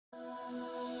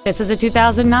This is a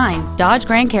 2009 Dodge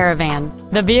Grand Caravan,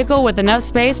 the vehicle with enough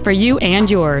space for you and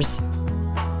yours.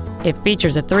 It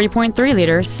features a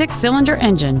 3.3-liter six-cylinder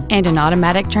engine and an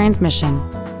automatic transmission.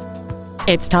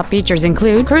 Its top features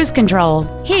include cruise control,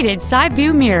 heated side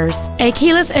view mirrors, a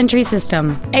keyless entry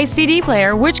system, a CD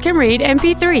player which can read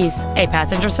MP3s, a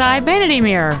passenger side vanity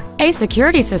mirror, a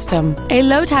security system, a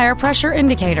low tire pressure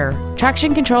indicator,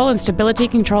 traction control and stability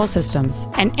control systems,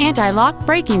 an anti-lock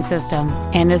braking system,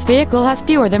 and this vehicle has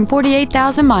fewer than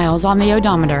 48,000 miles on the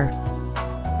odometer.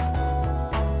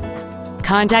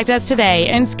 Contact us today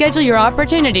and schedule your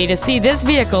opportunity to see this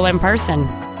vehicle in person.